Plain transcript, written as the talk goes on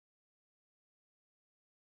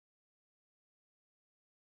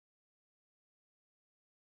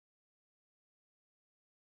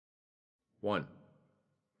1,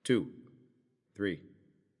 2, 3,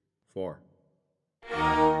 4.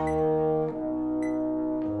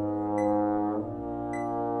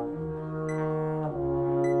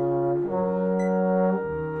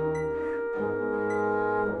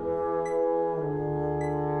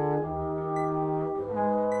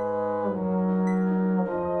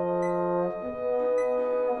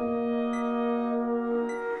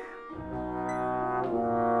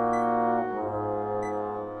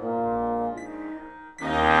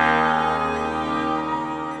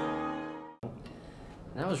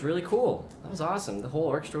 That was really cool. That was awesome. The whole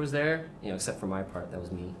orchestra was there, except for my part. That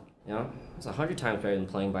was me. It was 100 times better than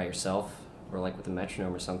playing by yourself or like with a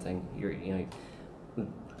metronome or something. You're,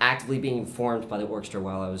 actively being informed by the orchestra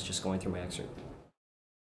while I was just going through my excerpt.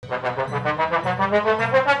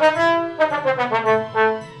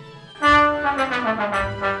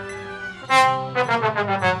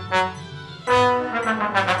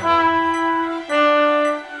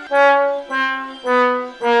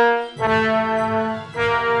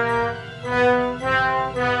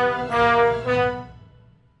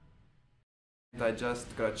 I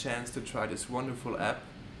just got a chance to try this wonderful app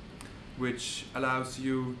which allows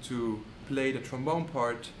you to play the trombone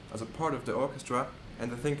part as a part of the orchestra,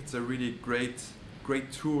 and I think it's a really great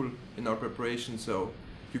tool in our preparation, so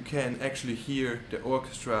you can actually hear the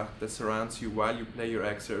orchestra that surrounds you while you play your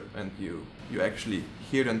excerpt, and you actually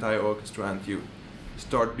hear the entire orchestra and you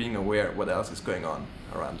start being aware what else is going on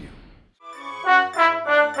around you.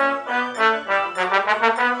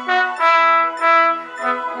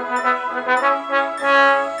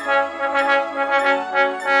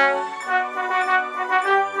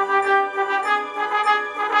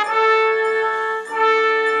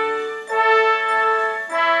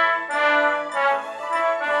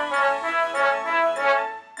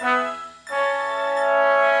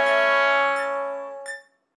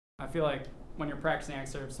 I feel like when you're practicing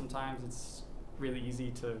excerpts, sometimes it's really easy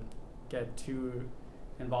to get too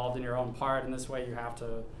involved in your own part, and this way you have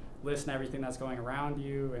to listen to everything that's going around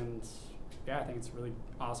you, and yeah, I think it's a really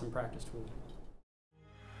awesome practice tool.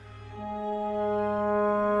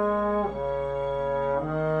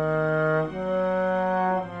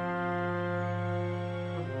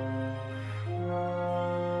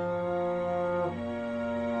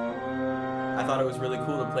 I thought it was really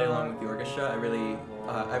cool to play along with the orchestra.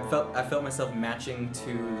 I felt myself matching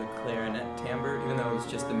to the clarinet timbre, even though it was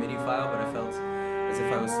just the MIDI file, but I felt as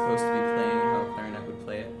if I was supposed to be playing how a clarinet would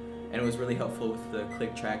play it. And it was really helpful with the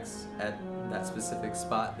click tracks at that specific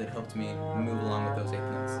spot that helped me move along with those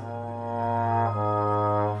eighth notes.